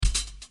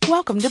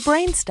Welcome to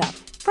Brain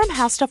Stuff from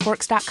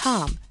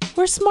HowStuffWorks.com,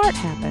 where smart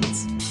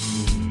happens.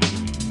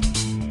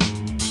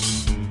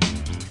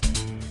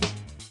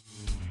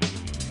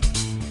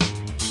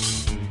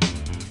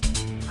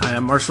 Hi,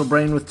 I'm Marshall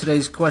Brain with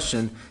today's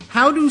question.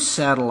 How do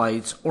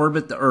satellites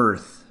orbit the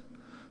Earth?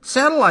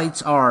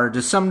 Satellites are,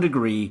 to some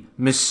degree,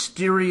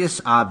 mysterious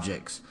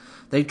objects.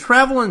 They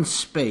travel in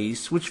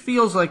space, which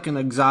feels like an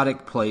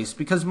exotic place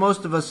because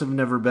most of us have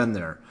never been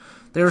there.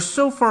 They are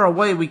so far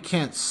away we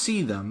can't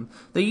see them.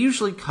 They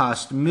usually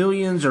cost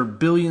millions or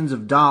billions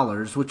of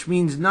dollars, which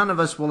means none of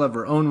us will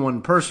ever own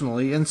one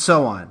personally, and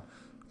so on.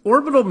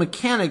 Orbital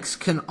mechanics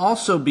can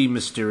also be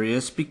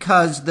mysterious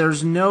because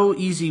there's no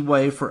easy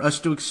way for us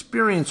to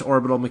experience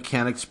orbital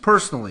mechanics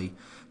personally.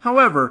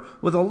 However,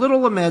 with a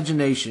little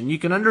imagination, you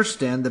can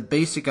understand the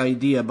basic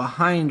idea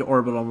behind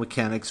orbital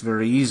mechanics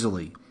very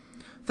easily.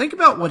 Think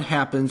about what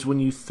happens when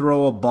you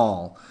throw a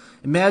ball.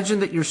 Imagine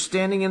that you're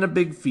standing in a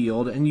big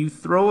field and you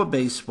throw a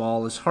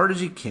baseball as hard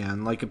as you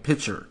can, like a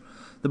pitcher.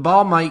 The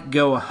ball might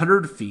go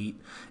 100 feet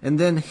and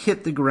then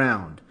hit the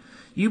ground.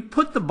 You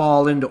put the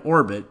ball into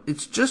orbit.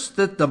 It's just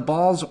that the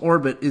ball's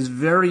orbit is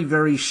very,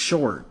 very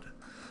short.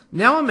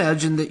 Now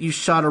imagine that you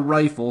shot a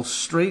rifle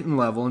straight and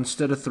level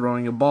instead of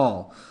throwing a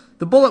ball.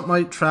 The bullet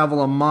might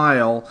travel a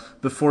mile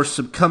before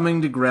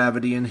succumbing to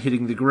gravity and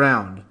hitting the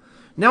ground.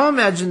 Now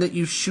imagine that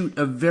you shoot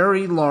a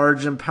very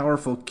large and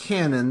powerful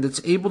cannon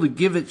that's able to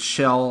give its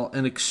shell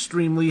an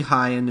extremely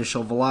high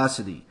initial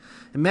velocity.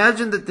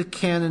 Imagine that the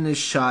cannon is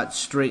shot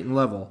straight and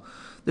level.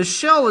 The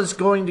shell is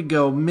going to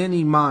go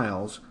many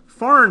miles,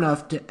 far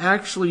enough to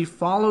actually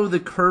follow the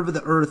curve of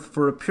the Earth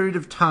for a period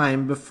of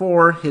time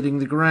before hitting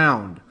the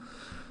ground.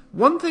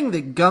 One thing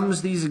that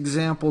gums these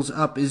examples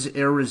up is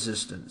air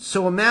resistance.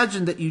 So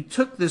imagine that you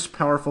took this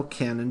powerful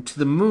cannon to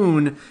the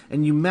moon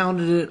and you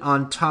mounted it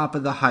on top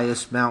of the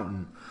highest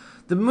mountain.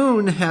 The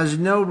moon has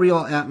no real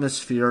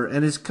atmosphere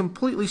and is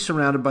completely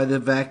surrounded by the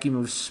vacuum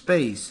of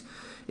space.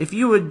 If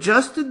you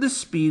adjusted the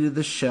speed of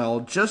the shell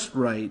just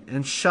right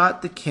and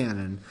shot the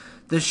cannon,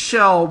 the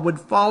shell would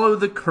follow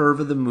the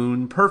curve of the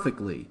moon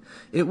perfectly.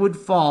 It would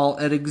fall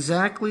at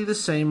exactly the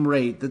same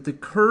rate that the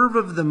curve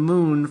of the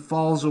moon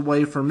falls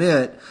away from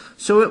it,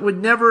 so it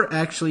would never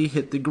actually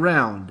hit the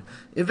ground.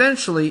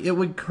 Eventually, it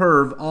would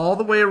curve all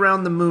the way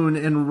around the moon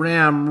and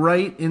ram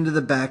right into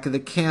the back of the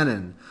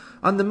cannon.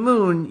 On the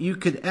moon, you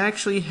could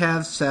actually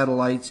have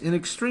satellites in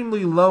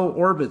extremely low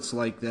orbits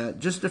like that,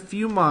 just a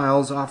few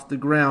miles off the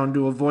ground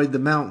to avoid the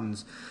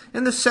mountains,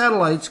 and the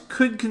satellites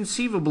could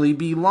conceivably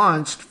be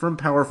launched from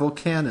powerful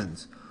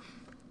cannons.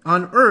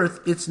 On Earth,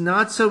 it's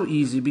not so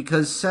easy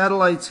because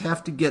satellites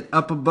have to get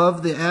up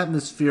above the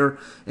atmosphere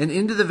and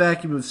into the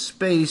vacuum of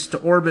space to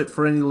orbit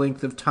for any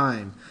length of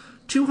time.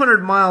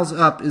 200 miles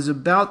up is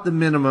about the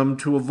minimum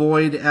to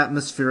avoid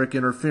atmospheric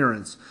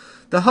interference.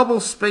 The Hubble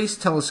Space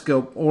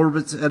Telescope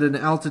orbits at an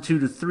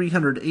altitude of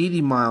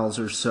 380 miles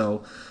or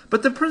so,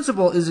 but the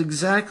principle is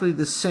exactly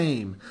the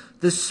same.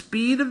 The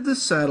speed of the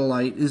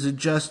satellite is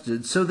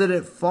adjusted so that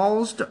it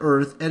falls to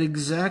Earth at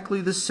exactly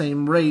the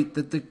same rate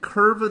that the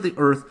curve of the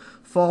Earth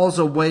falls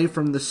away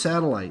from the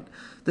satellite.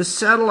 The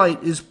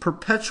satellite is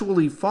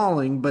perpetually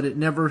falling, but it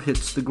never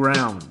hits the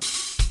ground.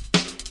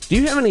 Do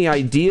you have any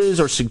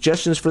ideas or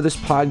suggestions for this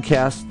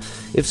podcast?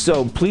 If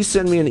so, please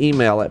send me an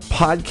email at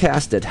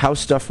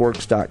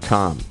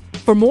podcast@howstuffworks.com.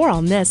 For more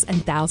on this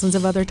and thousands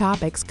of other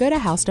topics, go to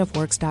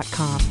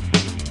HowStuffWorks.com.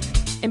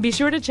 And be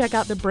sure to check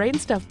out the Brain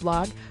Stuff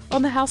blog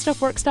on the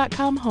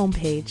HowStuffWorks.com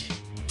homepage.